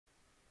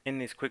In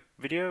this quick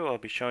video, I'll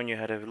be showing you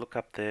how to look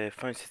up the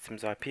phone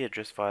system's IP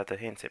address via the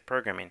handset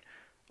programming.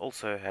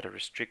 Also, how to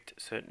restrict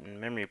certain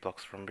memory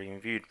blocks from being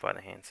viewed by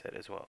the handset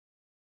as well.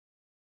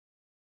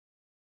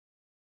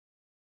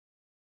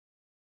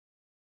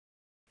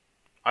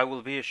 I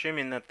will be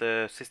assuming that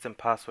the system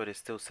password is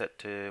still set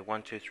to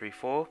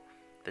 1234,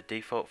 the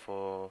default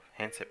for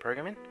handset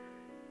programming.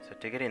 So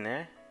to get in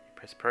there, you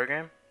press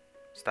program,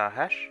 *#,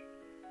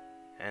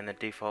 and the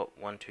default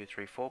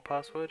 1234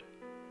 password,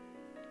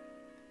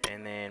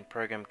 and then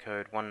program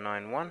code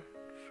 191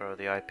 for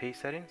the IP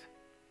settings.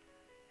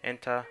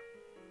 Enter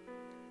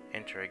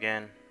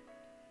again,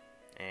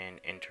 and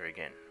enter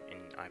again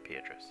in IP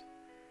address.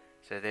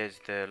 So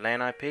there's the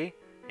LAN IP.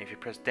 If you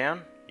press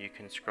down, you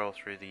can scroll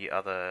through the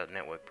other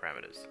network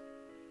parameters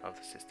of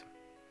the system.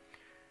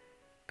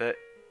 But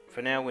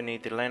for now we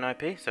need the LAN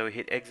IP, so we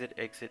hit exit,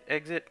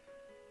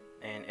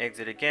 and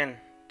exit again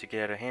to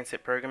get out of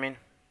handset programming,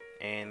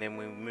 and then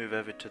we move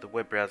over to the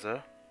web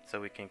browser so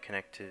we can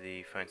connect to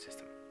the phone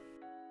system.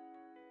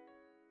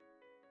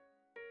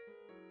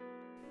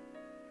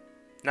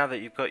 Now that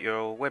you've got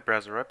your web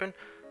browser open,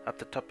 up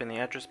the top in the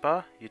address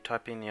bar, you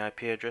type in the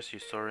IP address you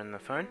saw in the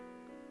phone.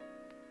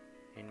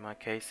 In my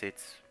case,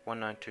 it's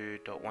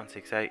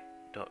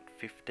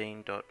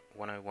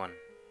 192.168.15.101.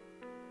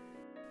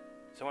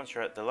 So once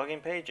you're at the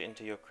login page,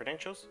 enter your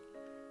credentials.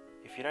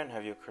 If you don't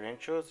have your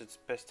credentials, it's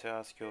best to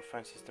ask your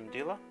phone system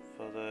dealer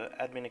for the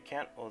admin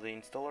account or the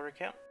installer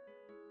account.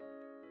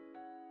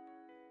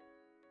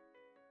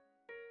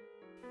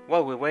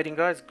 While we're waiting,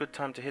 guys, good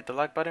time to hit the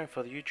like button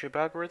for the YouTube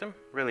algorithm.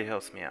 Really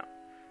helps me out.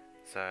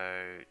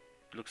 So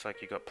looks like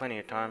you got plenty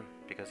of time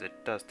because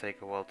it does take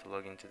a while to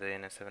log into the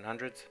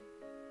NS700s.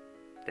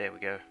 There we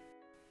go.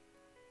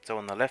 So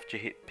on the left you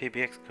hit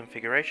PBX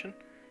configuration,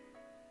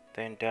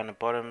 then down the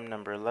bottom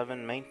number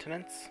 11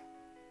 maintenance.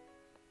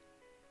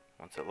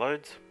 Once it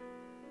loads,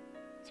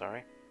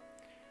 sorry.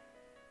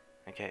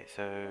 Okay,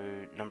 so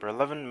number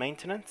 11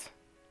 maintenance,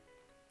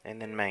 and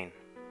then main.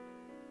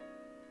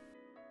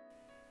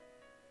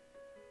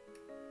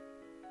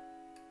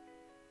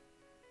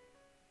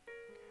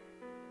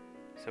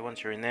 So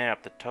once you're in there,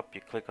 up the top you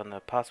click on the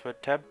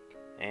password tab,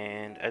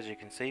 and as you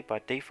can see, by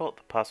default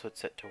the password's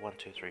set to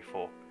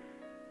 1234.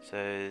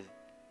 So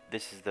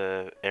this is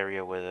the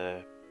area where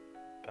the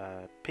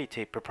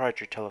PT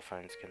proprietary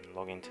telephones can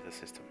log into the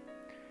system.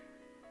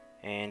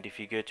 And if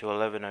you go to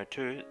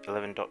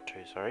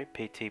 11.2 sorry,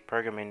 PT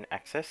programming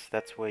access,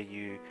 that's where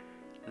you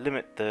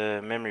limit the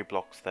memory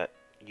blocks that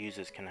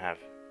users can have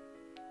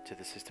to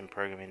the system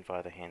programming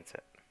via the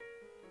handset.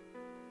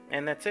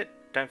 And that's it.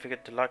 Don't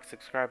forget to like,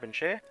 subscribe and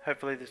share.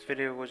 Hopefully this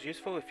video was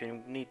useful. If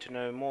you need to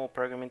know more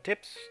programming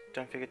tips,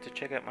 don't forget to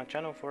check out my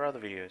channel for other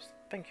videos.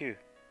 Thank you.